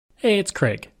Hey, it's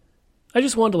Craig. I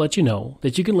just wanted to let you know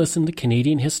that you can listen to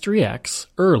Canadian History X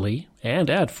early and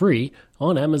ad-free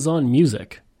on Amazon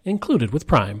Music, included with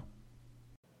Prime.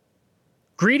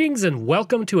 Greetings and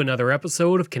welcome to another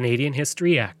episode of Canadian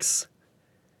History X.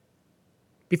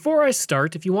 Before I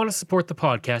start, if you want to support the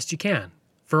podcast, you can.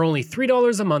 For only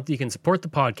 $3 a month, you can support the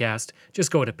podcast.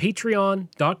 Just go to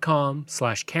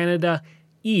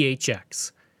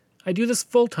patreon.com/CanadaEHX. I do this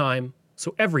full-time,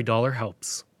 so every dollar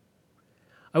helps.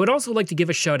 I would also like to give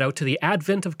a shout out to the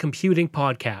Advent of Computing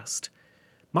podcast.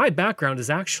 My background is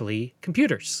actually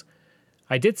computers.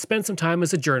 I did spend some time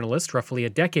as a journalist, roughly a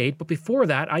decade, but before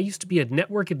that I used to be a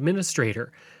network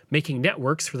administrator, making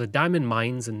networks for the diamond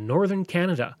mines in northern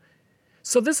Canada.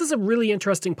 So this is a really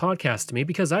interesting podcast to me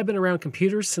because I've been around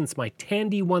computers since my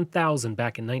Tandy 1000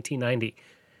 back in 1990.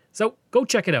 So go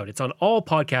check it out. It's on all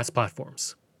podcast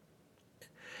platforms.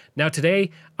 Now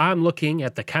today, I'm looking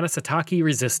at the Kanesatake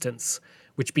Resistance,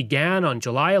 which began on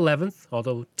July 11th,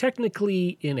 although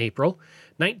technically in April,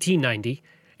 1990,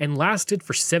 and lasted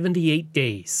for 78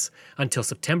 days, until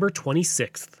September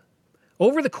 26th.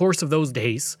 Over the course of those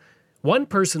days, one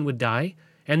person would die,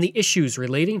 and the issues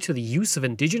relating to the use of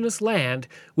Indigenous land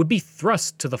would be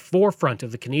thrust to the forefront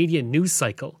of the Canadian news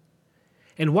cycle.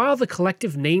 And while the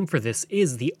collective name for this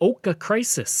is the Oka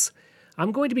Crisis,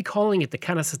 I'm going to be calling it the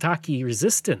Kanesatake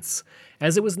Resistance,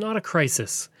 as it was not a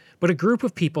crisis, but a group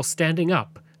of people standing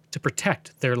up to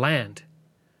protect their land.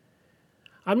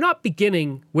 I'm not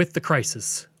beginning with the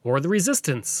crisis or the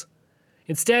resistance.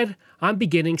 Instead, I'm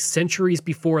beginning centuries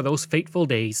before those fateful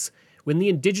days when the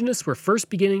Indigenous were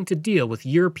first beginning to deal with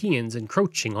Europeans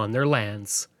encroaching on their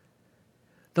lands.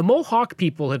 The Mohawk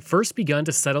people had first begun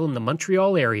to settle in the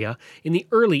Montreal area in the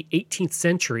early 18th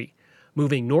century,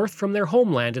 moving north from their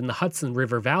homeland in the Hudson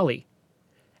River Valley.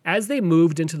 As they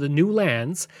moved into the new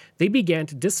lands, they began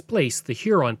to displace the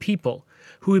Huron people,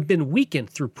 who had been weakened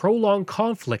through prolonged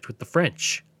conflict with the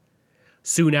French.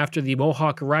 Soon after the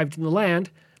Mohawk arrived in the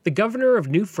land, the governor of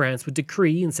New France would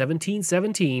decree in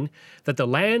 1717 that the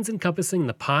lands encompassing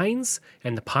the Pines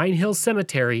and the Pine Hill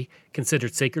Cemetery,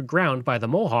 considered sacred ground by the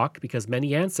Mohawk because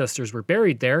many ancestors were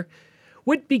buried there,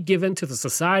 would be given to the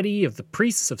Society of the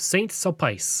Priests of Saint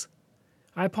Sulpice.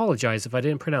 I apologize if I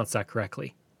didn't pronounce that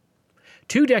correctly.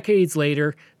 2 decades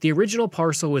later, the original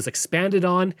parcel was expanded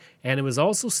on, and it was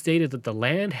also stated that the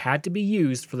land had to be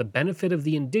used for the benefit of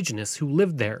the Indigenous who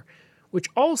lived there, which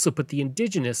also put the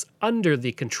Indigenous under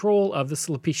the control of the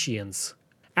Sulpicians.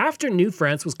 After New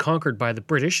France was conquered by the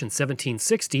British in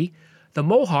 1760, the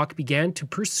Mohawk began to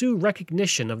pursue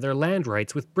recognition of their land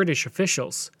rights with British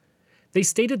officials. They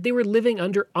stated they were living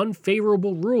under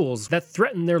unfavorable rules that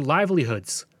threatened their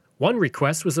livelihoods. One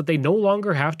request was that they no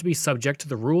longer have to be subject to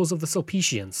the rules of the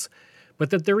Sulpicians, but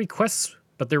their requests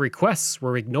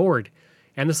were ignored,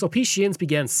 and the Sulpicians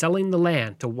began selling the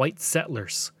land to white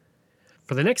settlers.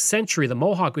 For the next century, the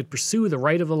Mohawk would pursue the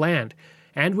right of the land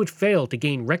and would fail to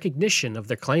gain recognition of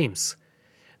their claims.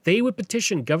 They would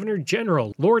petition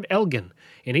Governor-General Lord Elgin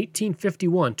in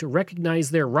 1851 to recognize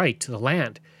their right to the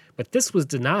land, but this was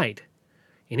denied.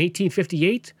 In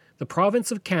 1858, the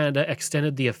province of Canada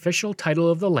extended the official title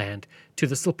of the land to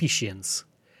the Sulpicians.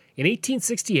 In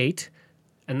 1868,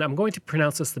 and I'm going to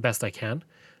pronounce this the best I can,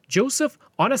 Joseph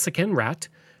Onasakenrat,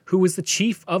 who was the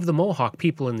chief of the Mohawk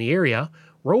people in the area,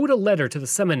 wrote a letter to the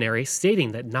seminary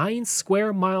stating that 9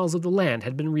 square miles of the land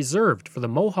had been reserved for the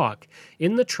Mohawk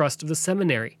in the trust of the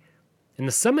seminary, and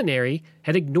the seminary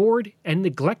had ignored and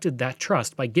neglected that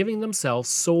trust by giving themselves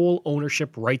sole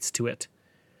ownership rights to it.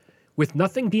 With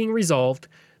nothing being resolved,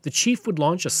 the chief would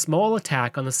launch a small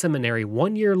attack on the seminary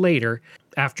 1 year later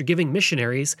after giving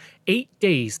missionaries 8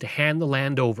 days to hand the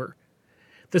land over.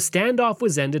 The standoff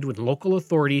was ended when local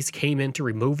authorities came in to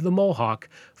remove the Mohawk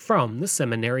from the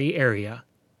seminary area.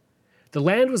 The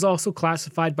land was also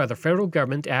classified by the federal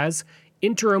government as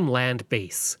interim land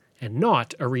base and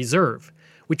not a reserve,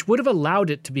 which would have allowed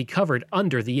it to be covered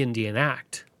under the Indian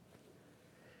Act.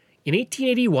 In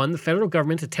 1881, the federal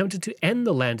government attempted to end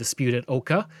the land dispute at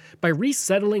Oka by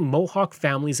resettling Mohawk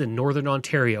families in northern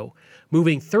Ontario,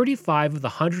 moving 35 of the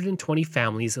 120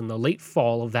 families in the late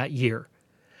fall of that year.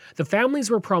 The families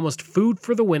were promised food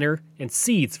for the winter and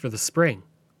seeds for the spring.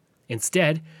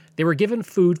 Instead, they were given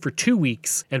food for 2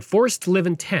 weeks and forced to live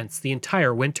in tents the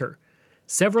entire winter.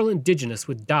 Several Indigenous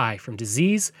would die from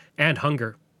disease and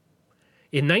hunger.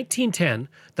 In 1910,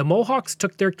 the Mohawks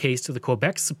took their case to the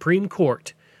Quebec Supreme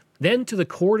Court, then to the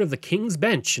Court of the King's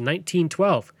Bench in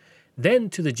 1912,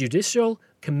 then to the Judicial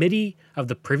Committee of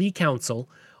the Privy Council,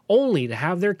 only to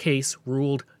have their case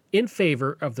ruled in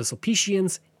favor of the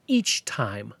Sulpicians each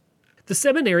time. The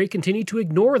seminary continued to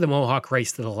ignore the Mohawk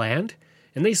rights to the land,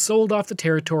 and they sold off the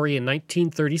territory in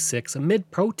 1936 amid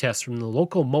protests from the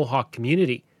local Mohawk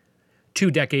community. 2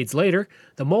 decades later,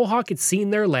 the Mohawk had seen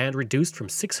their land reduced from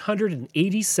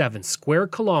 687 square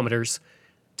kilometers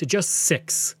to just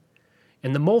 6,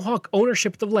 and the Mohawk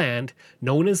ownership of the land,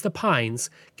 known as the Pines,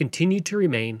 continued to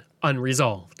remain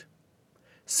unresolved.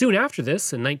 Soon after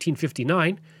this, in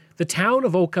 1959, the town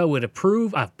of Oka would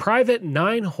approve a private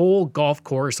 9-hole golf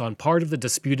course on part of the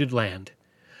disputed land.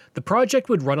 The project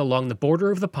would run along the border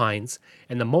of the Pines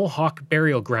and the Mohawk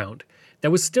burial ground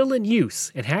that was still in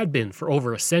use and had been for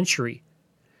over a century.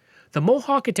 The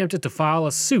Mohawk attempted to file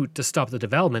a suit to stop the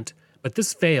development, but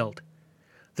this failed.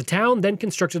 The town then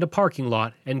constructed a parking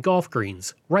lot and golf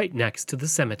greens right next to the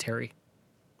cemetery.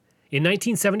 In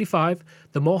 1975,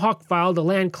 the Mohawk filed a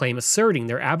land claim asserting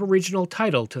their Aboriginal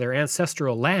title to their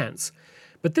ancestral lands,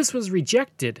 but this was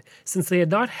rejected since they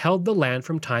had not held the land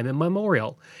from time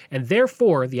immemorial, and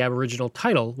therefore the Aboriginal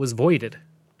title was voided.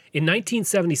 In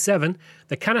 1977,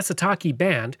 the Kanesatake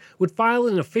Band would file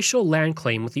an official land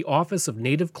claim with the Office of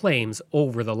Native Claims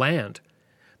over the land.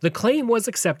 The claim was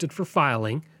accepted for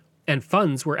filing, and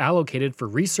funds were allocated for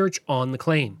research on the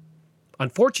claim.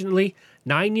 Unfortunately,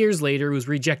 9 years later it was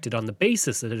rejected on the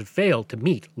basis that it had failed to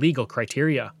meet legal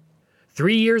criteria.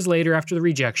 3 years later after the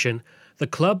rejection, the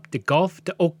Club de Golf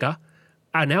de Oka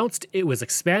announced it was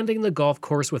expanding the golf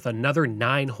course with another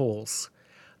 9 holes.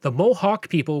 The Mohawk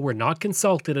people were not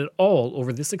consulted at all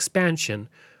over this expansion,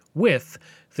 with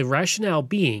the rationale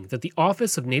being that the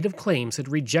Office of Native Claims had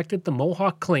rejected the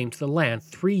Mohawk claim to the land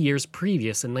 3 years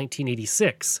previous in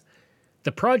 1986.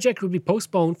 The project would be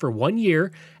postponed for 1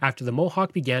 year after the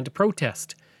Mohawk began to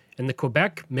protest, and the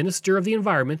Quebec Minister of the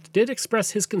Environment did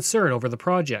express his concern over the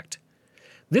project.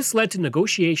 This led to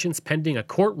negotiations pending a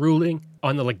court ruling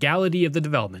on the legality of the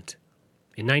development.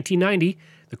 In 1990,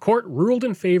 the court ruled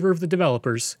in favor of the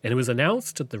developers, and it was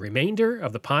announced that the remainder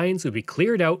of the Pines would be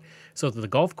cleared out so that the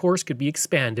golf course could be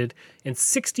expanded and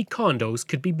 60 condos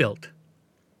could be built.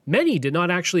 Many did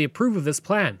not actually approve of this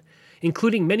plan,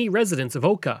 including many residents of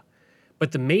Oka,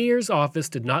 but the mayor's office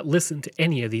did not listen to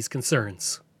any of these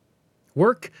concerns.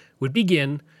 Work would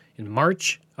begin in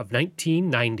March of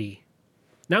 1990.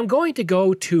 Now I'm going to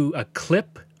go to a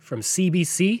clip from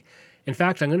CBC. In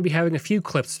fact, I'm going to be having a few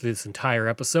clips through this entire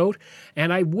episode,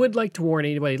 and I would like to warn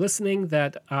anybody listening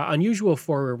that, unusual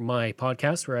for my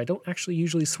podcast where I don't actually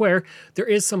usually swear, there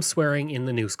is some swearing in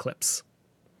the news clips.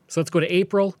 So let's go to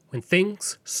April when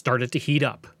things started to heat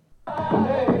up.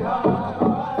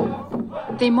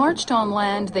 They marched on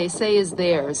land they say is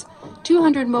theirs,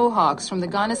 200 Mohawks from the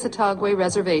Kanesatake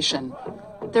Reservation.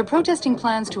 They're protesting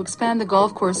plans to expand the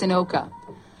golf course in Oka.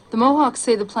 The Mohawks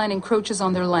say the plan encroaches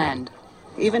on their land.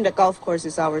 Even the golf course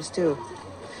is ours too,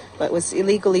 but was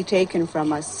illegally taken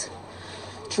from us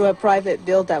through a private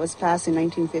bill that was passed in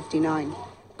 1959.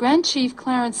 Grand Chief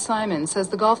Clarence Simon says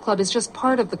the golf club is just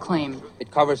part of the claim.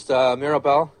 It covers the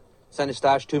Mirabel, Saint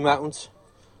Eustache, Two Mountains,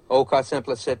 Oka, Saint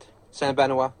Placide, Saint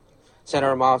Benoit, Saint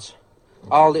Hermas,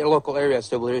 all the local areas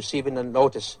that will be receiving a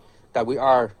notice that we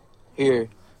are here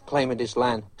claiming this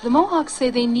land. The Mohawks say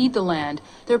they need the land.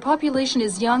 Their population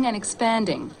is young and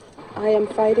expanding. I am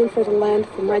fighting for the land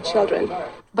for my children.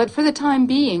 But for the time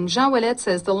being, Jean Ouellet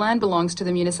says the land belongs to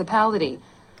the municipality.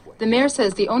 The mayor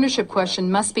says the ownership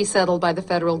question must be settled by the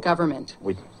federal government.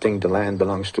 We think the land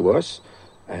belongs to us,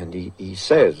 and he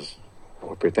says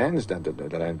or pretends that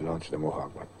the land belongs to the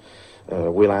Mohawk.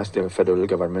 But we'll ask the federal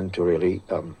government to really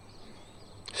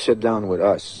sit down with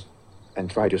us and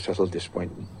try to settle this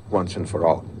point once and for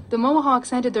all. The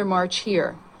Mohawks ended their march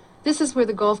here. This is where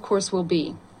the golf course will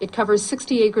be. It covers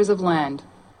 60 acres of land.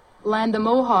 Land the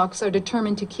Mohawks are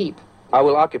determined to keep. I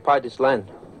will occupy this land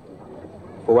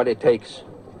for what it takes.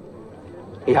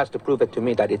 He has to prove it to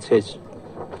me that it's his,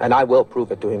 and I will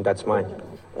prove it to him that's mine.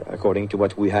 According to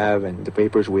what we have and the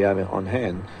papers we have on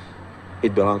hand,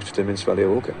 it belongs to the municipality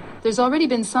of Oka. There's already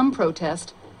been some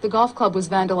protest. The golf club was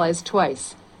vandalized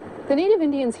twice. The Native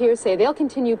Indians here say they'll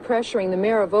continue pressuring the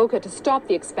mayor of Oka to stop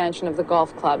the expansion of the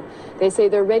golf club. They say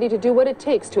they're ready to do what it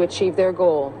takes to achieve their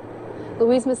goal.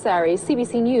 Louise Massari,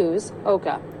 CBC News,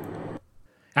 Oka.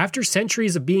 After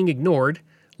centuries of being ignored,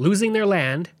 losing their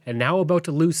land, and now about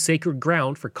to lose sacred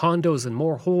ground for condos and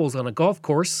more holes on a golf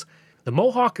course, the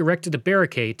Mohawk erected a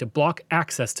barricade to block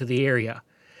access to the area.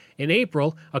 In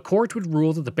April, a court would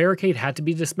rule that the barricade had to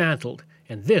be dismantled,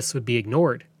 and this would be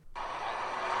ignored.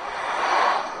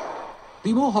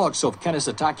 The Mohawks of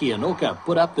Kanesatake and Oka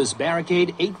put up this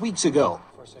barricade 8 weeks ago.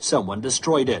 Someone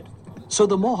destroyed it. So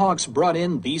the Mohawks brought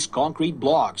in these concrete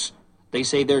blocks. They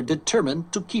say they're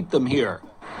determined to keep them here.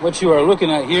 What you are looking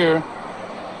at here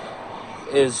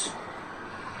is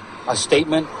a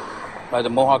statement by the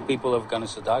Mohawk people of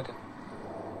Kanesatake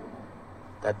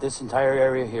that this entire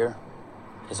area here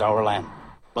is our land.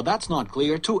 But that's not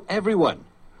clear to everyone.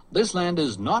 This land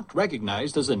is not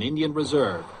recognized as an Indian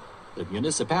reserve. The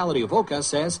municipality of Oka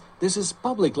says this is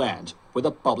public land with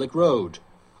a public road.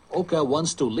 Oka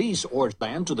wants to lease Ord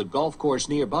land to the golf course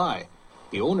nearby.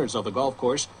 The owners of the golf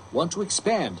course want to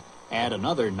expand, add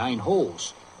another 9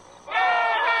 holes.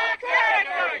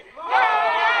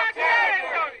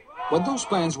 When those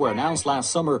plans were announced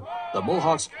last summer, the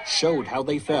Mohawks showed how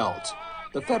they felt.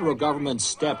 The federal government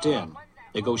stepped in.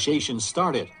 Negotiations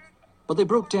started, but they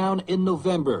broke down in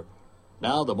November.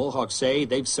 Now the Mohawks say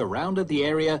they've surrounded the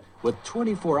area with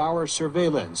 24-hour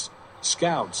surveillance,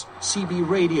 scouts, CB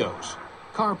radios,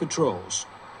 car patrols.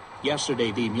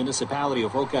 Yesterday, the municipality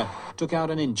of Oka took out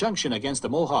an injunction against the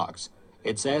Mohawks.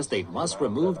 It says they must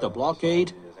remove the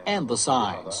blockade and the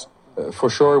signs. For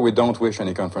sure, we don't wish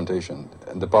any confrontation.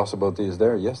 And the possibility is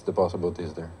there. Yes, the possibility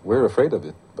is there. We're afraid of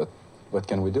it, but what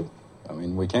can we do? I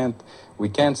mean, we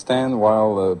can't stand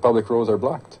while public roads are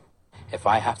blocked. If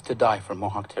I have to die for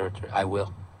Mohawk territory, I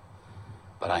will.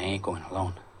 But I ain't going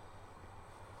alone.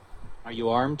 Are you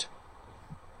armed?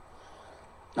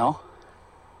 No.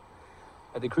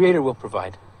 But the Creator will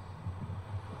provide.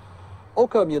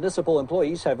 Oka municipal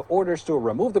employees have orders to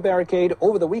remove the barricade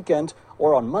over the weekend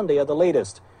or on Monday at the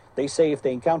latest. They say if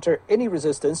they encounter any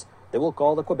resistance, they will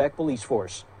call the Quebec Police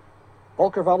Force.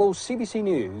 Paul Carvalho, CBC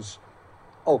News,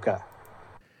 Oka.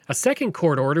 A second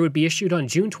court order would be issued on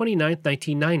June 29,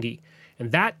 1990,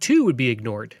 and that too would be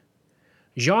ignored.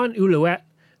 Jean Ouellette,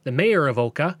 the mayor of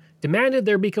Oka, demanded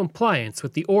there be compliance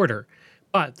with the order,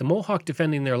 but the Mohawk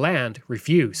defending their land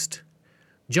refused.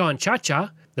 John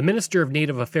Chacha, the Minister of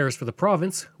Native Affairs for the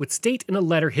province, would state in a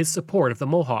letter his support of the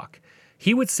Mohawk.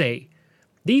 He would say,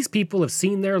 "These people have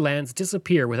seen their lands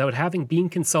disappear without having been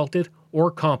consulted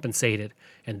or compensated,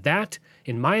 and that,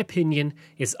 in my opinion,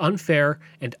 is unfair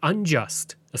and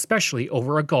unjust, especially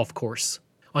over a golf course."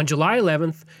 On July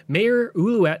 11th, Mayor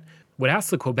Ouellette would ask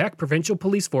the Quebec Provincial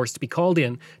Police Force to be called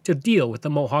in to deal with the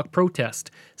Mohawk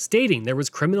protest, stating there was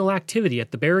criminal activity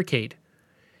at the barricade.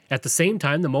 At the same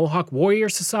time, the Mohawk Warrior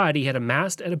Society had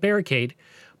amassed at a barricade,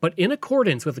 but in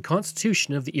accordance with the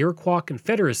Constitution of the Iroquois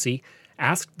Confederacy,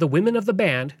 asked the women of the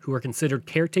band, who were considered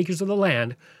caretakers of the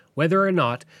land, whether or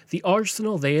not the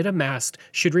arsenal they had amassed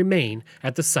should remain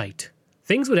at the site.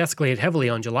 Things would escalate heavily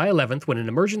on July 11th when an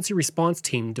emergency response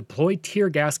team deployed tear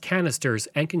gas canisters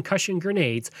and concussion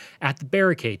grenades at the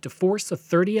barricade to force the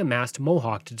 30 amassed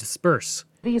Mohawk to disperse.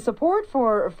 The support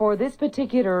for this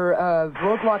particular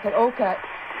roadblock at Oka,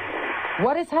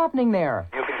 what is happening there?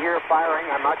 You can hear firing.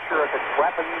 I'm not sure if it's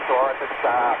weapons or if it's...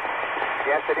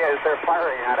 yes, it is. They're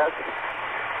firing at us.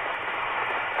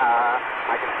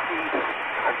 I can see...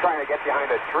 I'm trying to get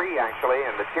behind a tree, actually,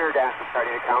 and the tear gas is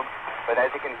starting to come. But as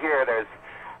you can hear, there's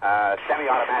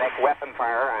semi-automatic weapon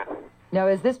fire. Now,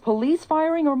 is this police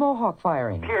firing or Mohawk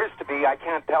firing? Appears to be. I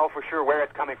can't tell for sure where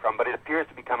it's coming from, but it appears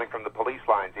to be coming from the police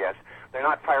lines, yes. They're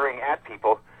not firing at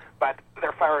people, but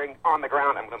they're firing on the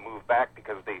ground. I'm going to move back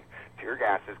because the tear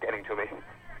gas is getting to me.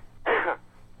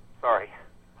 Sorry.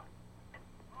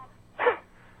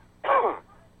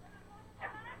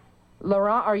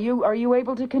 Laurent, are you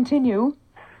able to continue?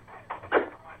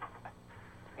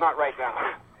 Not right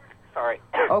now. Sorry.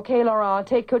 Okay, Laurent,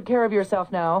 take good care of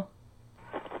yourself now.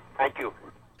 Thank you.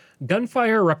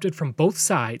 Gunfire erupted from both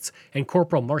sides, and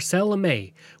Corporal Marcel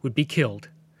Lemay would be killed.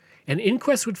 An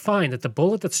inquest would find that the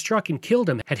bullet that struck and killed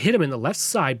him had hit him in the left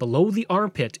side below the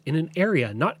armpit in an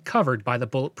area not covered by the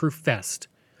bulletproof vest.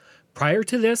 Prior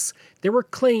to this, there were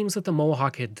claims that the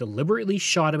Mohawk had deliberately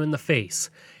shot him in the face,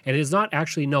 and it is not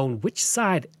actually known which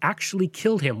side actually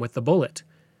killed him with the bullet.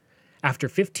 After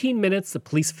 15 minutes, the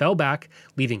police fell back,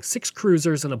 leaving 6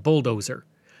 cruisers and a bulldozer.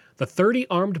 The 30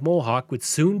 armed Mohawk would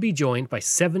soon be joined by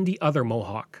 70 other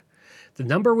Mohawk. The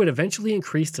number would eventually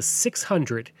increase to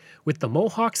 600, with the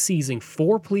Mohawk seizing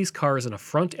 4 police cars and a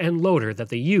front-end loader that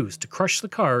they used to crush the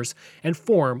cars and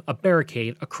form a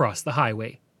barricade across the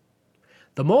highway.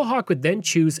 The Mohawk would then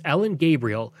choose Ellen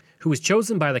Gabriel, who was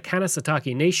chosen by the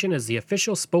Kanesatake Nation as the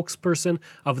official spokesperson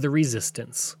of the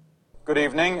resistance. Good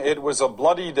evening. It was a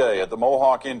bloody day at the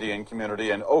Mohawk Indian community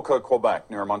in Oka,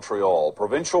 Quebec, near Montreal.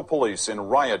 Provincial police in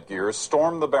riot gear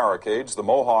stormed the barricades the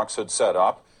Mohawks had set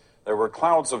up. There were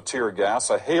clouds of tear gas,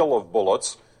 a hail of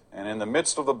bullets, and in the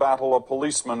midst of the battle, a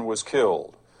policeman was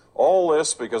killed. All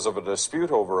this because of a dispute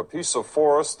over a piece of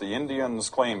forest the Indians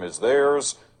claim is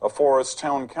theirs, a forest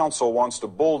town council wants to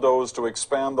bulldoze to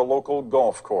expand the local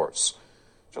golf course.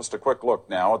 Just a quick look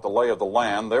now at the lay of the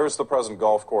land. There's the present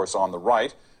golf course on the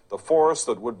right. The forest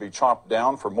that would be chopped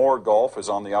down for more golf is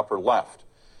on the upper left.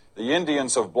 The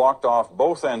Indians have blocked off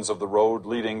both ends of the road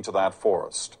leading to that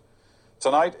forest.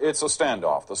 Tonight, it's a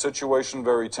standoff, the situation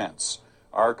very tense.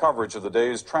 Our coverage of the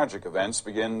day's tragic events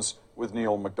begins with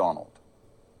Neil MacDonald.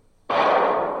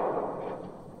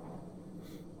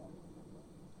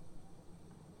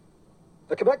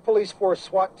 The Quebec Police Force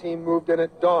SWAT team moved in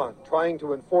at dawn, trying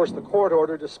to enforce the court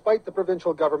order despite the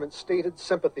provincial government's stated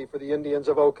sympathy for the Indians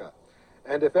of Oka.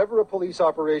 And if ever a police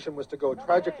operation was to go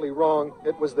tragically wrong,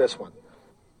 it was this one.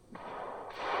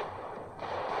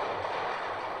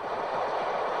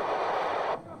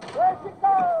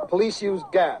 Police used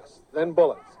gas, then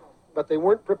bullets, but they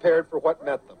weren't prepared for what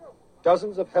met them.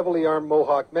 Dozens of heavily armed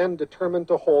Mohawk men determined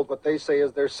to hold what they say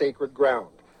is their sacred ground.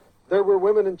 There were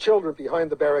women and children behind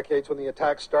the barricades when the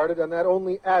attack started, and that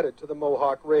only added to the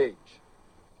Mohawk rage.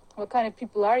 What kind of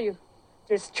people are you?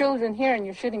 There's children here and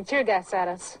you're shooting tear gas at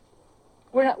us.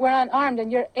 We're unarmed and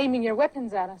you're aiming your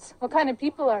weapons at us. What kind of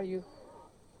people are you?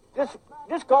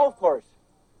 This golf course,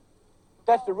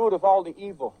 that's the root of all the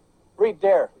evil, right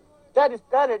there. That's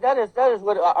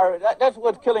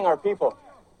what's killing our people.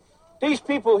 These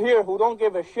people here who don't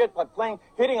give a shit about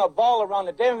hitting a ball around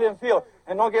the damn field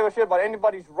and don't give a shit about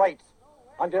anybody's rights.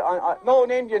 No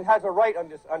Indian has a right on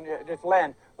this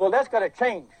land. Well, that's got to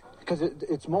change. Because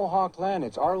it's Mohawk land.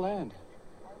 It's our land.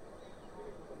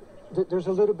 There's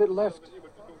a little bit left.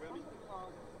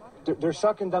 They're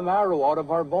sucking the marrow out of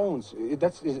our bones.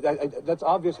 That's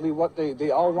obviously what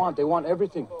they all want. They want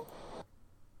everything.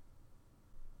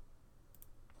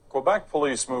 Quebec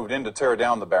police moved in to tear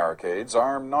down the barricades,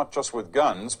 armed not just with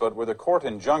guns, but with a court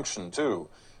injunction, too.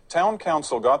 Town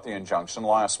council got the injunction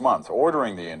last month,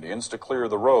 ordering the Indians to clear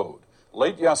the road.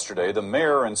 Late yesterday, the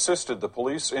mayor insisted the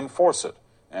police enforce it,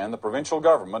 and the provincial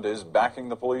government is backing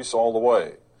the police all the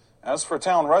way. As for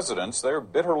town residents, they're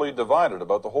bitterly divided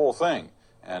about the whole thing,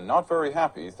 and not very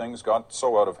happy things got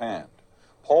so out of hand.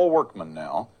 Paul Workman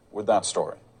now with that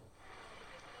story.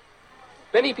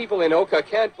 Many people in Oka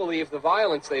can't believe the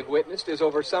violence they've witnessed is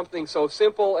over something so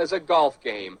simple as a golf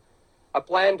game. A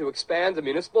plan to expand the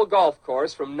municipal golf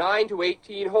course from 9 to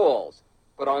 18 holes,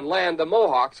 but on land the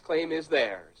Mohawks claim is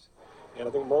theirs. And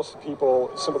I think most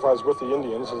people sympathize with the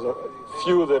Indians. There's a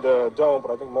few that don't,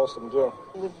 but I think most of them do.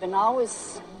 We've been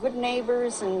always good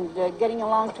neighbors and getting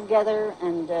along together,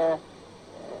 and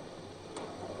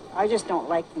I just don't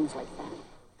like things like that.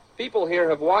 People here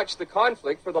have watched the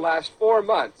conflict for the last 4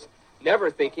 months,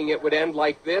 never thinking it would end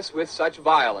like this with such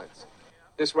violence.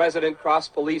 This resident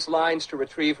crossed police lines to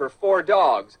retrieve her 4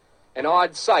 dogs, an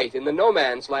odd sight in the no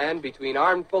man's land between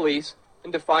armed police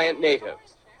and defiant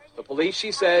natives. The police,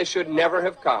 she says, should never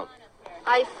have come.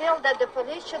 I feel that the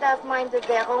police should have minded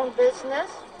their own business,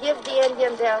 give the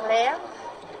Indian their land,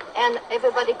 and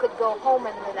everybody could go home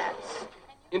and relax.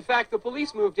 In fact, the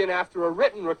police moved in after a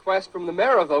written request from the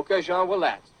mayor of Oka, Jean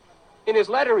Ouellette. In his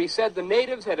letter, he said the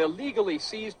natives had illegally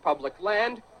seized public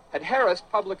land, had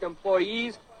harassed public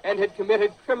employees, and had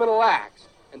committed criminal acts,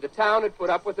 and the town had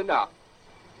put up with enough.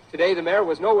 Today, the mayor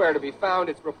was nowhere to be found.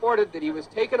 It's reported that he was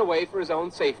taken away for his own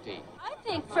safety. I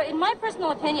think, in my personal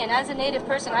opinion, as a native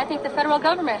person, I think the federal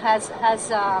government has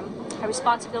a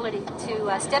responsibility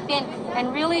to step in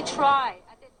and really try.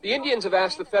 The Indians have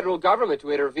asked the federal government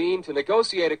to intervene to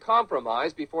negotiate a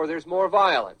compromise before there's more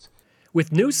violence.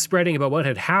 With news spreading about what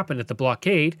had happened at the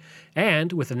blockade,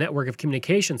 and with a network of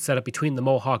communication set up between the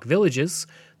Mohawk villages,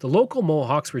 the local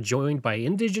Mohawks were joined by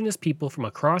Indigenous people from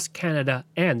across Canada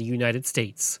and the United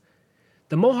States.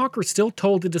 The Mohawk were still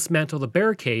told to dismantle the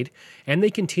barricade, and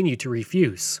they continued to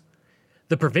refuse.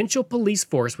 The provincial police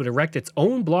force would erect its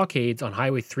own blockades on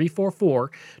Highway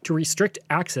 344 to restrict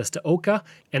access to Oka,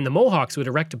 and the Mohawks would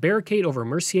erect a barricade over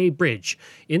Mercier Bridge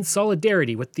in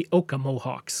solidarity with the Oka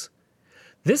Mohawks.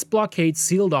 This blockade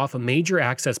sealed off a major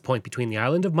access point between the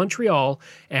island of Montreal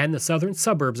and the southern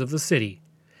suburbs of the city.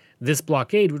 This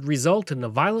blockade would result in the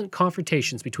violent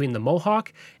confrontations between the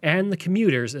Mohawk and the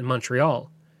commuters in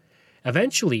Montreal.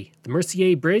 Eventually, the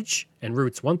Mercier Bridge and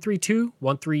routes 132,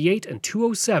 138, and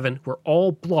 207 were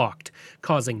all blocked,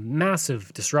 causing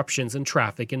massive disruptions in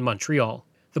traffic in Montreal.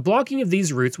 The blocking of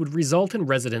these routes would result in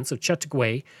residents of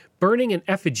Chateauguay burning an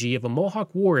effigy of a Mohawk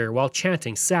warrior while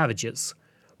chanting "Savages."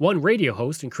 One radio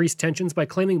host increased tensions by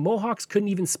claiming Mohawks couldn't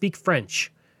even speak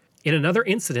French. In another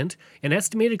incident, an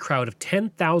estimated crowd of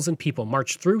 10,000 people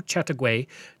marched through Chateauguay,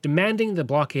 demanding the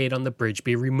blockade on the bridge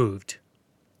be removed.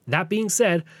 That being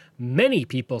said, many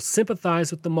people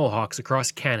sympathize with the Mohawks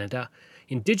across Canada.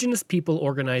 Indigenous people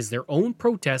organized their own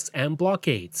protests and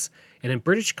blockades, and in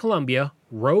British Columbia,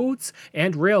 roads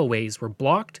and railways were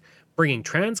blocked, bringing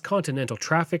transcontinental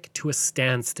traffic to a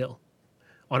standstill.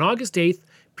 On August 8th,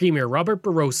 Premier Robert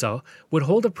Barroso would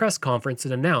hold a press conference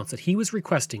and announce that he was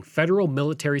requesting federal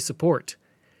military support.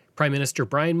 Prime Minister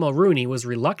Brian Mulroney was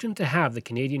reluctant to have the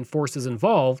Canadian forces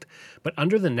involved, but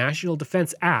under the National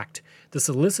Defence Act, the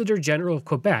Solicitor General of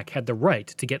Quebec had the right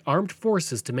to get armed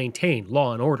forces to maintain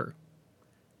law and order.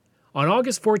 On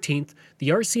August 14th, the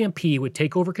RCMP would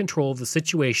take over control of the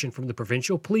situation from the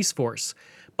provincial police force,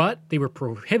 but they were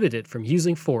prohibited from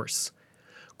using force.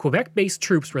 Quebec-based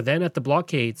troops were then at the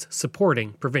blockades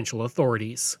supporting provincial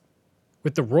authorities.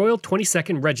 With the Royal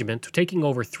 22nd Regiment taking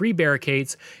over 3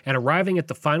 barricades and arriving at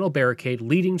the final barricade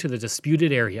leading to the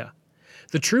disputed area.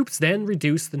 The troops then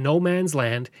reduced the no man's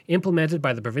land implemented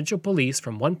by the provincial police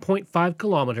from 1.5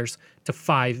 kilometers to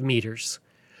 5 meters.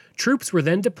 Troops were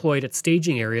then deployed at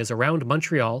staging areas around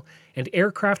Montreal, and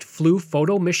aircraft flew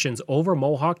photo missions over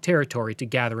Mohawk territory to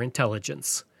gather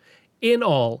intelligence. In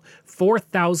all,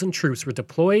 4,000 troops were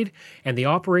deployed, and the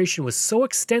operation was so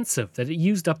extensive that it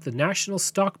used up the national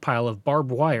stockpile of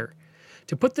barbed wire.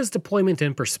 To put this deployment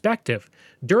in perspective,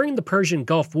 during the Persian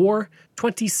Gulf War,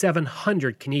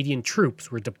 2,700 Canadian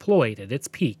troops were deployed at its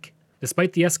peak.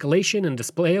 Despite the escalation and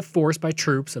display of force by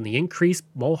troops and the increased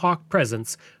Mohawk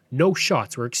presence, no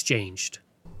shots were exchanged.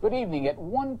 Good evening. At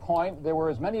one point, there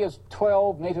were as many as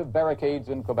 12 native barricades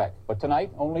in Quebec, but tonight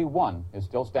only one is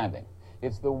still standing.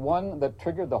 It's the one that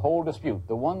triggered the whole dispute,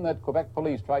 the one that Quebec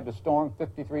police tried to storm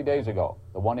 53 days ago,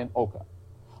 the one in Oka.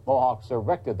 Mohawks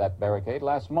erected that barricade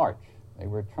last March. They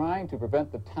were trying to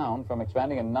prevent the town from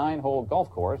expanding a 9-hole golf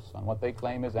course on what they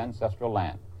claim is ancestral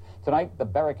land. Tonight, the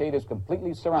barricade is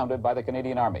completely surrounded by the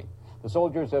Canadian Army. The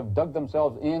soldiers have dug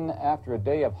themselves in after a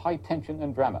day of high tension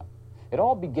and drama. It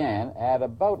all began at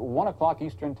about 1 o'clock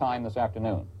Eastern Time this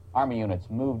afternoon. Army units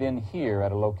moved in here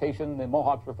at a location the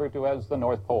Mohawks refer to as the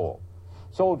North Pole.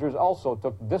 Soldiers also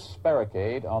took this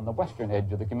barricade on the western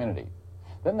edge of the community.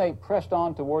 Then they pressed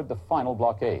on toward the final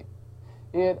blockade.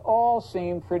 It all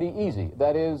seemed pretty easy,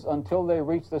 that is, until they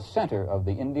reached the center of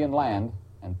the Indian land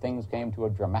and things came to a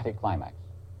dramatic climax.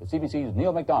 The CBC's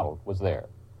Neil MacDonald was there.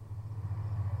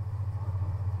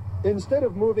 Instead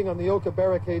of moving on the Oka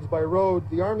barricades by road,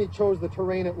 the Army chose the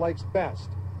terrain it likes best,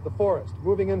 the forest,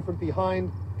 moving in from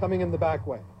behind, coming in the back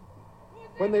way.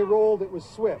 When they rolled, it was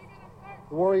swift.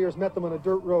 The warriors met them on a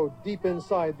dirt road deep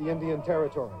inside the Indian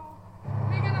territory.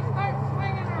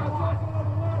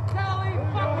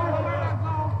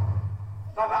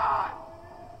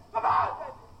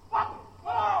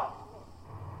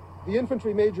 The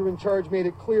infantry major in charge made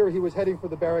it clear he was heading for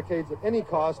the barricades at any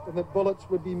cost and that bullets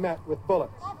would be met with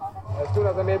bullets. As soon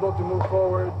as I'm able to move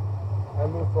forward, I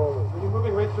move forward. Are you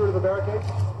moving right through to the barricades?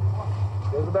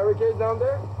 There's a barricade down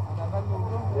there?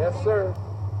 Yes, sir.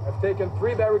 I've taken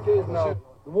 3 barricades now.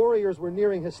 The warriors were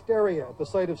nearing hysteria at the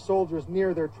sight of soldiers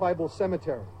near their tribal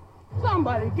cemetery.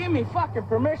 Somebody give me fucking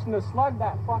permission to slug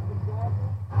that fucking guy.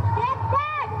 Get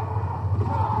back!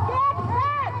 Get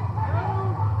back!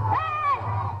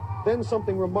 Hey! Then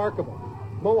something remarkable.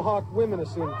 Mohawk women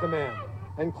assumed command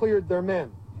and cleared their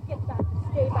men. Get back,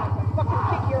 stay back, I'll fucking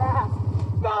kick your ass.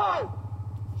 No!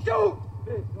 Shoot!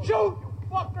 Shoot, you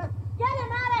fucker! Get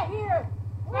him out of here!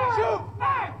 Shoot!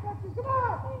 Hey! Come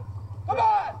on! Come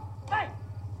on! Hey!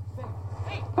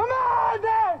 Come on,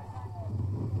 then!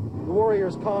 The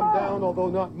warriors calmed down, although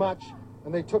not much,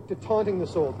 and they took to taunting the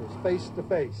soldiers face to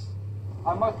face.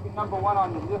 I must be number 1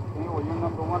 on the list here, or you're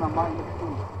number 1 on my list too.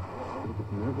 A little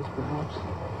bit nervous, perhaps?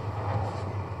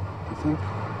 You think?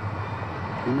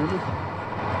 You nervous?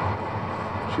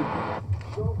 Should be.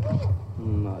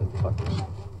 No, fuckers.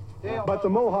 But the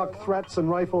Mohawk threats and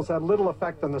rifles had little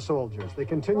effect on the soldiers. They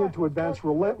continued to advance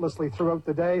relentlessly throughout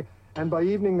the day, and by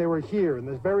evening they were here in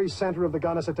the very center of the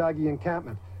Ganasatagi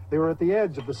encampment. They were at the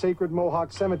edge of the sacred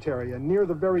Mohawk cemetery and near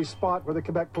the very spot where the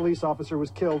Quebec police officer was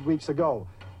killed weeks ago.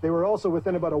 They were also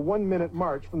within about a 1-minute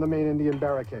march from the main Indian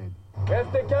barricade.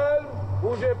 Restez calme,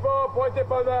 bougez pas, pointez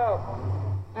pas d'armes.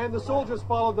 And the soldiers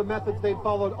followed the methods they'd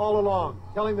followed all along,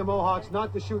 telling the Mohawks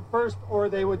not to shoot first or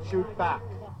they would shoot back.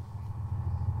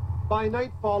 By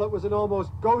nightfall, it was an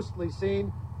almost ghostly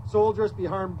scene. Soldiers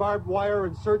behind barbed wire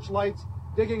and searchlights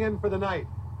digging in for the night,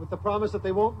 with the promise that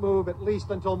they won't move at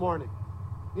least until morning.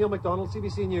 Neil MacDonald,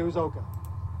 CBC News, Oka.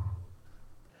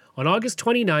 On August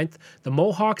 29th, the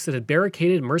Mohawks that had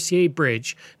barricaded Mercier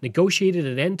Bridge negotiated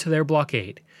an end to their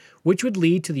blockade, which would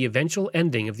lead to the eventual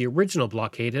ending of the original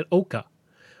blockade at Oka.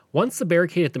 Once the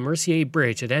barricade at the Mercier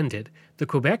Bridge had ended, the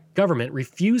Quebec government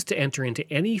refused to enter into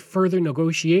any further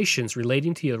negotiations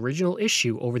relating to the original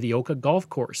issue over the Oka golf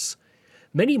course.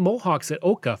 Many Mohawks at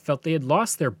Oka felt they had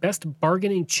lost their best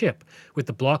bargaining chip with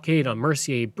the blockade on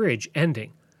Mercier Bridge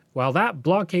ending. While that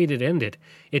blockade had ended,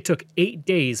 it took 8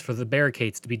 days for the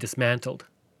barricades to be dismantled.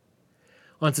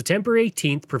 On September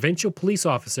 18th, provincial police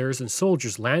officers and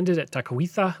soldiers landed at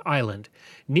Takawitha Island,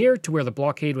 near to where the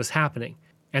blockade was happening,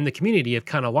 and the community of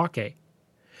Kanawake.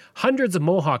 Hundreds of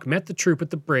Mohawk met the troop at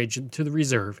the bridge to the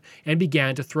reserve and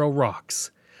began to throw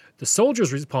rocks. The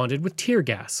soldiers responded with tear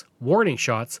gas, warning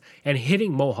shots, and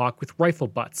hitting Mohawk with rifle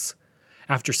butts.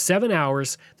 After 7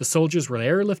 hours, the soldiers were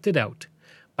airlifted out.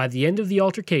 By the end of the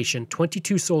altercation,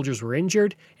 22 soldiers were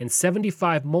injured and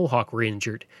 75 Mohawk were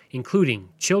injured, including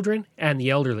children and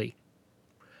the elderly.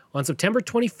 On September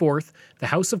 24th, the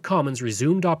House of Commons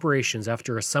resumed operations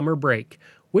after a summer break,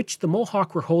 which the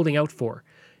Mohawk were holding out for,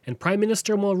 and Prime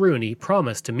Minister Mulrooney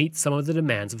promised to meet some of the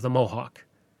demands of the Mohawk.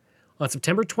 On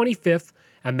September 25th,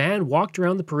 a man walked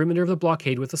around the perimeter of the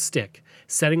blockade with a stick,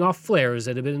 setting off flares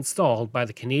that had been installed by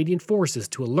the Canadian forces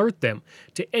to alert them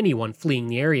to anyone fleeing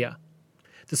the area.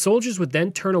 The soldiers would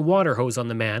then turn a water hose on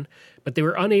the man, but they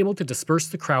were unable to disperse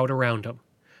the crowd around him.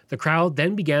 The crowd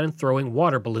then began throwing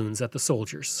water balloons at the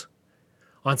soldiers.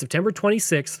 On September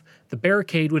 26th, the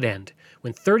barricade would end,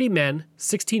 when 30 men,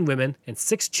 16 women, and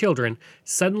 6 children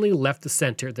suddenly left the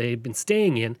center they had been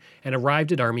staying in and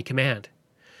arrived at Army Command.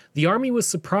 The Army was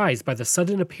surprised by the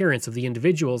sudden appearance of the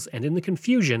individuals, and in the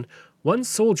confusion, one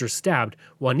soldier stabbed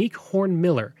Wanique Horn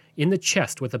Miller in the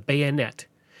chest with a bayonet.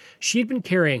 She had been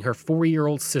carrying her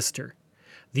 4-year-old sister.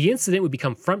 The incident would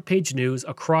become front-page news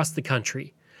across the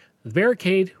country. The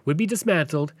barricade would be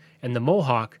dismantled, and the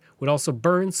Mohawk would also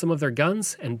burn some of their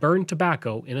guns and burn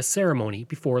tobacco in a ceremony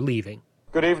before leaving.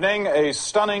 Good evening. A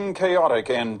stunning,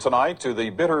 chaotic end tonight to the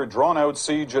bitter, drawn-out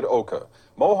siege at Oka.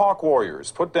 Mohawk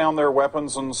warriors put down their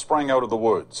weapons and sprang out of the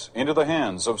woods into the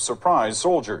hands of surprise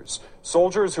soldiers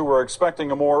who were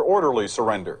expecting a more orderly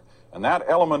surrender. And that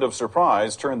element of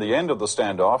surprise turned the end of the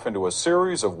standoff into a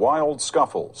series of wild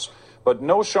scuffles. But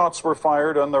no shots were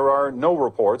fired, and there are no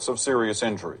reports of serious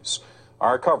injuries.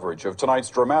 Our coverage of tonight's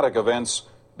dramatic events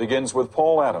begins with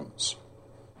Paul Adams.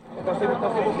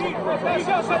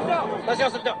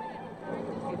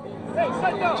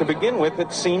 To begin with,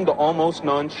 it seemed almost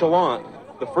nonchalant.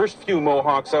 The first few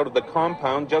Mohawks out of the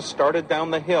compound just started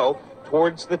down the hill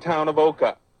towards the town of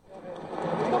Oka.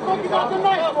 What the fuck you got the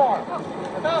knife for?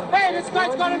 Hey, this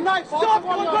guy's got a knife. Stop!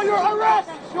 You're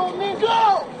arrested! Show me.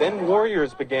 Go! Then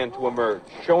warriors began to emerge,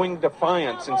 showing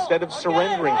defiance instead of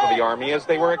surrendering to the army as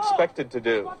they were expected to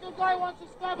do. Fucking guy wants to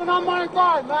stab an unarmed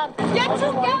guard, man. Get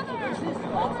together!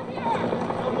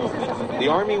 The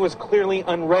army was clearly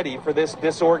unready for this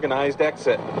disorganized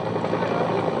exit.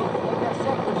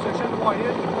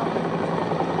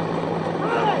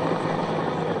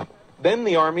 Then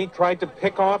the army tried to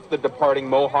pick off the departing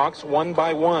Mohawks one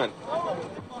by one.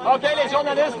 Okay, les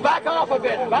journalistes, back off a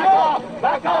bit. Back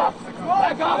off,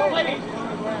 please.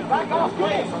 Back off,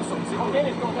 please.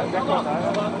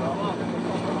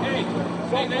 Hey,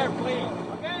 stay there, please.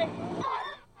 Okay.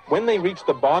 When they reached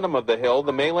the bottom of the hill,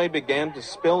 the melee began to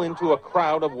spill into a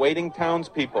crowd of waiting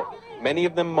townspeople, many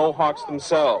of them Mohawks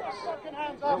themselves.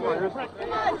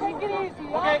 Take it easy,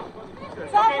 okay?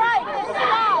 It's all right.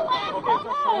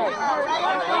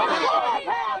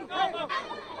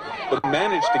 But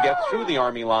managed to get through the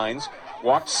army lines,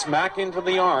 walked smack into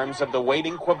the arms of the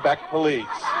waiting Quebec police.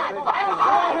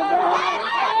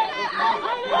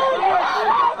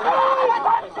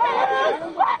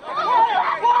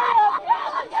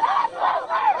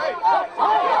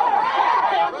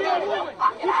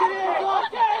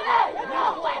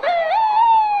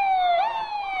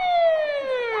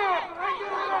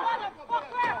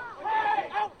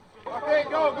 Okay,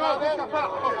 go.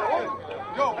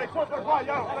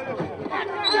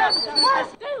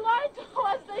 They lied to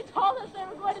us. They told us they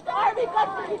were going to the army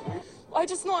country. I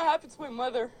just know what happened to my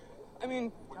mother. I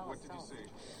mean, what did you see?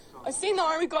 I seen the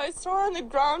army guys throw her on the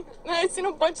ground, and I seen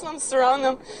a bunch of them surround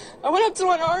them. I went up to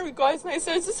one of the army guys, and I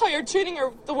said, "Is this how you're treating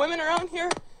the women around here?"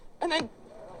 And then,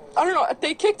 I don't know,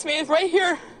 they kicked me. It's right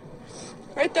here.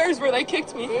 Right there is where they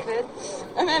kicked me. David.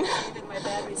 And then,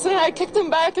 so then I kicked him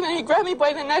back, and then he grabbed me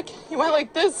by the neck. He went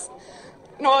like this.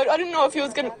 No, I didn't know if he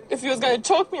was gonna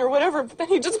choke me or whatever, but then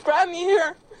he just grabbed me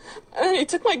here, and then he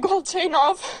took my gold chain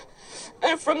off,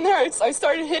 and from there I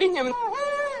started hitting him.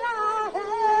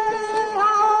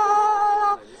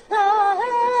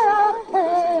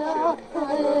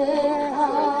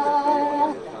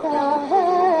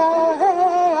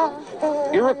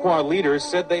 Iroquois leaders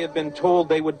said they had been told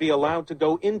they would be allowed to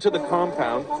go into the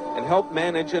compound and help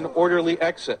manage an orderly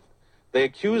exit. They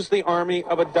accused the army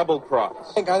of a double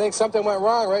cross. I think something went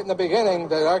wrong right in the beginning,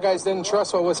 that our guys didn't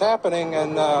trust what was happening,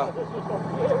 and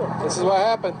this is what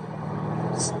happened.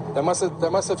 They must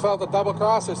have felt a double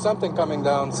cross or something coming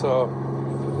down, so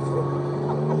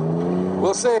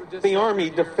we'll see. The army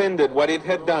defended what it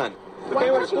had done. But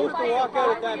they were supposed to walk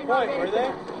out at that point, were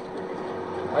they?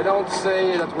 I don't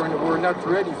say that we're not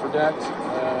ready for that.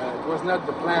 It was not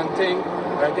the planned thing.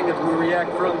 But I think that we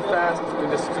react really fast to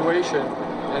the situation.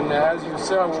 And as you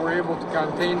saw, we were able to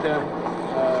contain them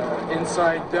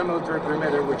inside the military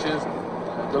perimeter, which is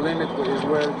the limit is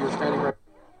where you're standing right.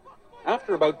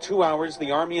 After about 2 hours,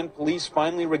 the Army and police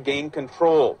finally regained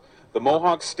control. The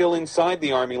Mohawks still inside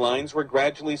the Army lines were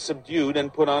gradually subdued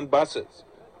and put on buses.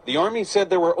 The Army said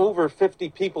there were over 50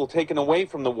 people taken away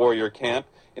from the warrior camp,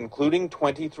 including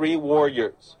 23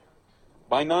 warriors.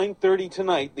 By 9:30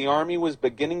 tonight, the Army was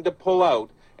beginning to pull out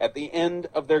at the end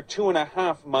of their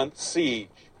 2.5-month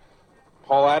siege.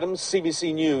 Paul Adams,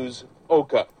 CBC News,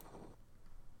 Oka.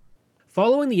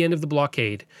 Following the end of the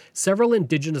blockade, several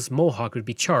Indigenous Mohawk would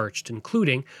be charged,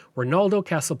 including Ronaldo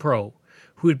Castlepro,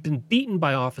 who had been beaten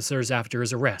by officers after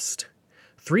his arrest.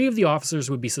 3 of the officers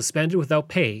would be suspended without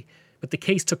pay, but the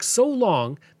case took so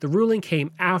long the ruling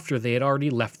came after they had already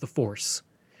left the force.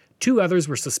 2 others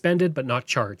were suspended but not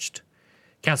charged.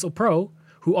 Castlepro,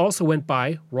 who also went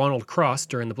by Ronald Cross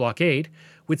during the blockade,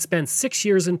 would spend 6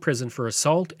 years in prison for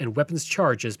assault and weapons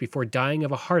charges before dying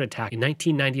of a heart attack in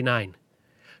 1999.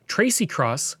 Tracy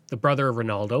Cross, the brother of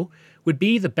Ronaldo, would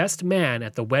be the best man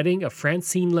at the wedding of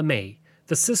Francine LeMay,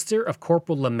 the sister of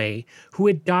Corporal LeMay, who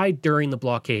had died during the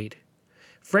blockade.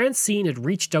 Francine had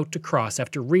reached out to Cross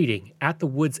after reading At the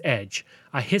Wood's Edge,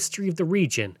 A History of the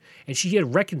Region, and she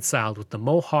had reconciled with the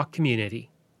Mohawk community.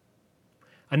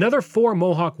 Another 4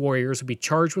 Mohawk warriors would be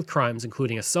charged with crimes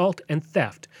including assault and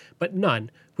theft, but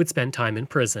none would spend time in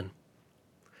prison.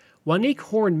 Wanique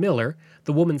Horn Miller,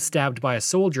 the woman stabbed by a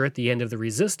soldier at the end of the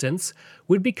Resistance,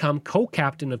 would become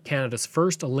co-captain of Canada's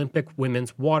first Olympic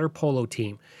women's water polo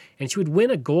team, and she would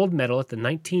win a gold medal at the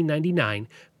 1999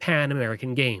 Pan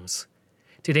American Games.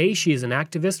 Today, she is an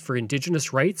activist for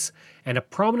Indigenous rights and a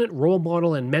prominent role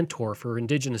model and mentor for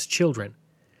Indigenous children.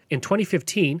 In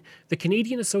 2015, the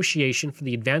Canadian Association for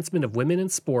the Advancement of Women in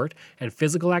Sport and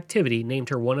Physical Activity named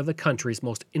her one of the country's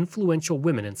most influential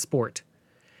women in sport.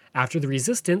 After the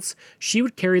Resistance, she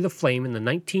would carry the flame in the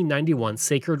 1991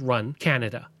 Sacred Run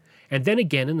Canada, and then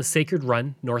again in the Sacred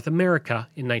Run North America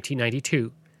in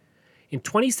 1992. In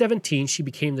 2017, she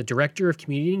became the Director of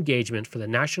Community Engagement for the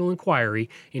National Inquiry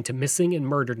into Missing and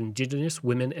Murdered Indigenous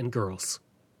Women and Girls.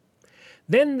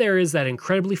 Then there is that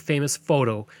incredibly famous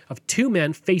photo of 2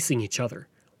 men facing each other,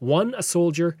 one a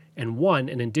soldier and one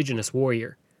an Indigenous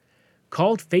warrior.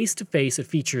 Called Face to Face, it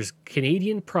features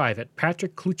Canadian Private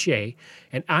Patrick Cloutier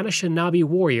and Anishinaabe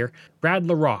warrior Brad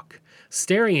LaRocque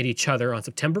staring at each other on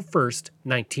September 1st,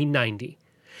 1990.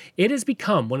 It has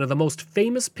become one of the most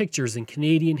famous pictures in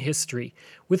Canadian history,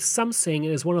 with some saying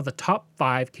it is one of the top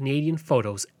 5 Canadian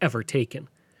photos ever taken.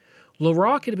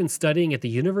 LaRocque had been studying at the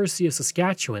University of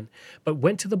Saskatchewan, but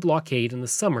went to the blockade in the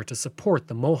summer to support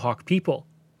the Mohawk people.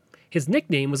 His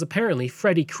nickname was apparently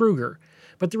Freddy Krueger,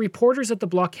 but the reporters at the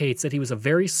blockade said he was a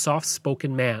very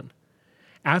soft-spoken man.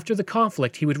 After the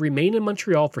conflict, he would remain in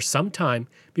Montreal for some time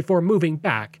before moving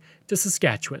back to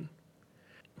Saskatchewan.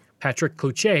 Patrick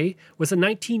Cloutier was a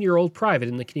 19-year-old private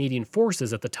in the Canadian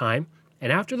Forces at the time,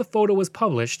 and after the photo was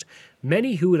published,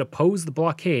 many who had opposed the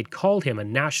blockade called him a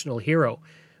national hero,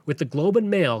 with the Globe and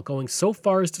Mail going so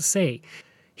far as to say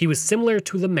he was similar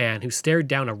to the man who stared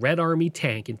down a Red Army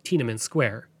tank in Tiananmen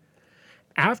Square.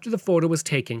 After the photo was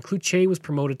taken, Cloutier was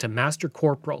promoted to Master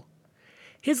Corporal.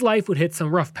 His life would hit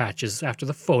some rough patches after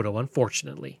the photo,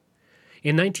 unfortunately.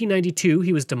 In 1992,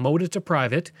 he was demoted to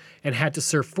private and had to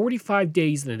serve 45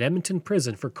 days in an Edmonton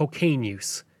prison for cocaine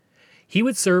use. He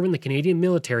would serve in the Canadian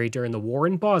military during the war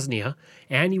in Bosnia,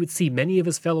 and he would see many of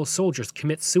his fellow soldiers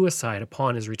commit suicide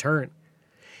upon his return.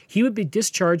 He would be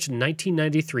discharged in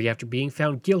 1993 after being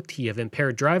found guilty of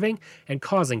impaired driving and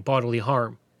causing bodily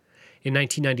harm. In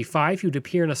 1995, he would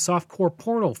appear in a softcore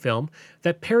porno film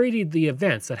that parodied the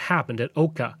events that happened at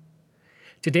Oka.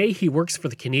 Today, he works for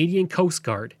the Canadian Coast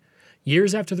Guard.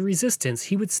 Years after the Resistance,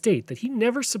 he would state that he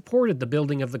never supported the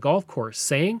building of the golf course,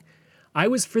 saying, "I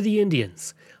was for the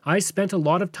Indians. I spent a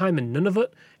lot of time in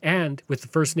Nunavut and with the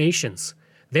First Nations.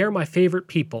 They're my favorite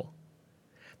people."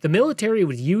 The military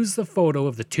would use the photo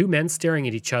of the 2 men staring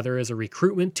at each other as a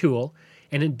recruitment tool,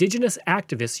 and Indigenous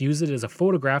activists use it as a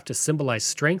photograph to symbolize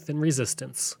strength and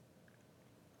resistance.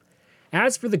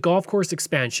 As for the golf course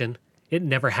expansion, it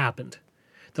never happened.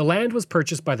 The land was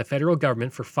purchased by the federal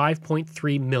government for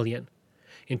 $5.3 million.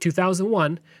 In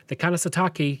 2001, the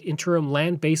Kanesatake Interim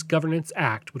Land-Based Governance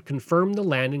Act would confirm the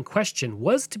land in question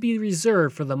was to be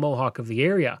reserved for the Mohawk of the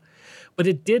area, but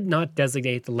it did not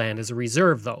designate the land as a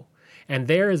reserve, though, and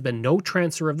there has been no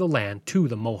transfer of the land to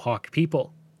the Mohawk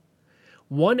people.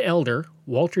 One elder,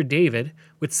 Walter David,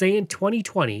 would say in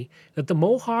 2020 that the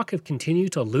Mohawk have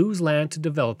continued to lose land to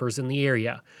developers in the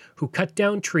area, who cut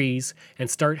down trees and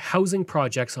start housing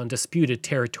projects on disputed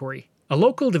territory. A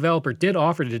local developer did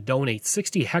offer to donate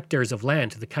 60 hectares of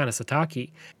land to the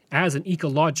Kanesatake as an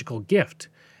ecological gift,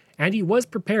 and he was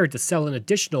prepared to sell an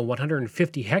additional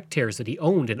 150 hectares that he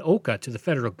owned in Oka to the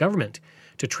federal government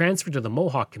to transfer to the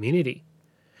Mohawk community.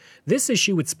 This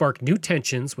issue would spark new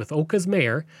tensions, with Oka's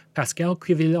mayor, Pascal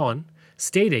Quevillon,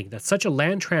 stating that such a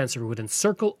land transfer would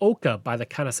encircle Oka by the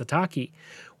Kanesatake,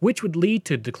 which would lead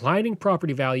to declining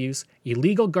property values,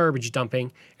 illegal garbage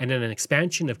dumping, and an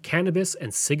expansion of cannabis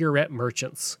and cigarette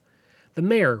merchants. The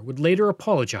mayor would later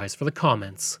apologize for the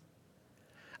comments.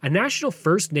 A national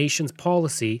First Nations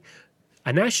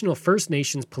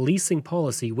policing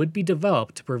policy would be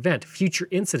developed to prevent future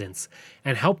incidents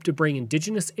and help to bring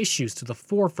Indigenous issues to the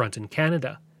forefront in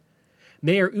Canada.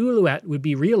 Mayor Ouellette would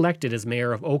be re-elected as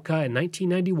mayor of Oka in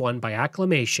 1991 by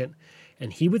acclamation,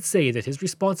 and he would say that his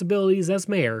responsibilities as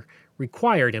mayor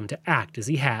required him to act as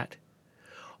he had.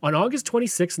 On August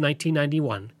 26,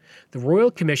 1991, the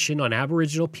Royal Commission on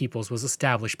Aboriginal Peoples was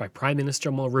established by Prime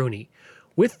Minister Mulroney,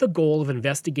 with the goal of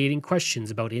investigating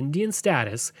questions about Indian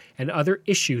status and other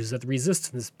issues that the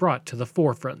resistance brought to the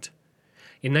forefront.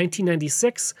 In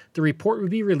 1996, the report would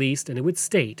be released, and it would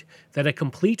state that a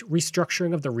complete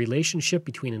restructuring of the relationship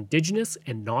between Indigenous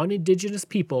and non-Indigenous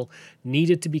people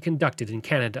needed to be conducted in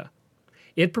Canada.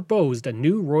 It proposed a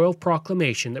new royal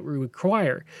proclamation that would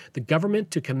require the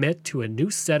government to commit to a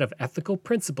new set of ethical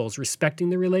principles respecting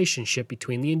the relationship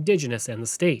between the Indigenous and the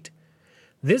state.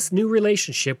 This new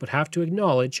relationship would have to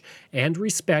acknowledge and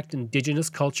respect Indigenous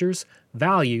cultures,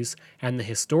 values, and the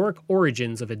historic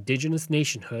origins of Indigenous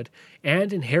nationhood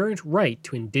and inherent right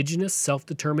to Indigenous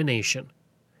self-determination.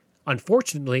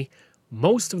 Unfortunately,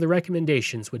 most of the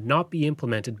recommendations would not be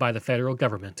implemented by the federal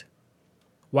government.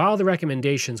 While the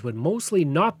recommendations would mostly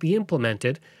not be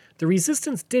implemented, the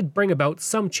resistance did bring about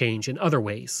some change in other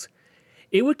ways.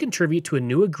 It would contribute to a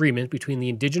new agreement between the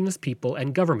Indigenous people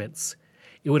and governments.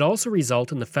 It would also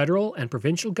result in the federal and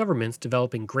provincial governments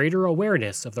developing greater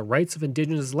awareness of the rights of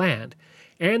Indigenous land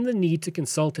and the need to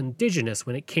consult Indigenous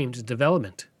when it came to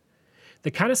development.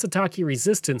 The Kanesatake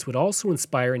resistance would also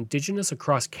inspire Indigenous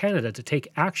across Canada to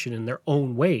take action in their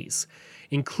own ways,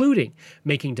 including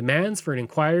making demands for an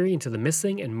inquiry into the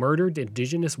missing and murdered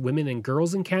Indigenous women and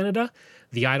girls in Canada,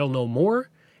 the Idle No More,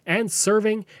 and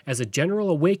serving as a general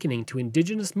awakening to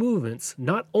Indigenous movements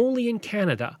not only in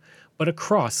Canada, but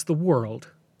across the world.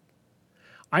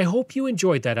 I hope you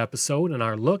enjoyed that episode and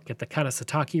our look at the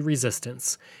Kanesatake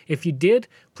resistance. If you did,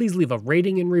 please leave a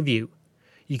rating and review.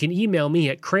 You can email me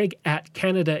at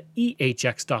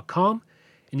craig@canadaehx.com,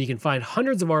 and you can find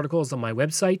hundreds of articles on my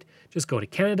website. Just go to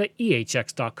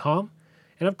canadaehx.com.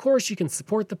 And of course, you can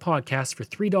support the podcast for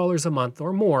 $3 a month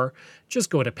or more.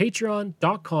 Just go to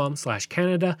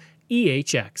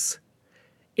patreon.com/CanadaEHX.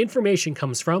 Information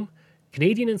comes from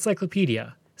Canadian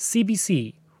Encyclopedia,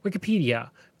 CBC, Wikipedia,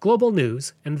 Global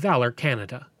News, and Valor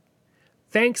Canada.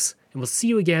 Thanks, and we'll see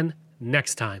you again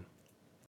next time.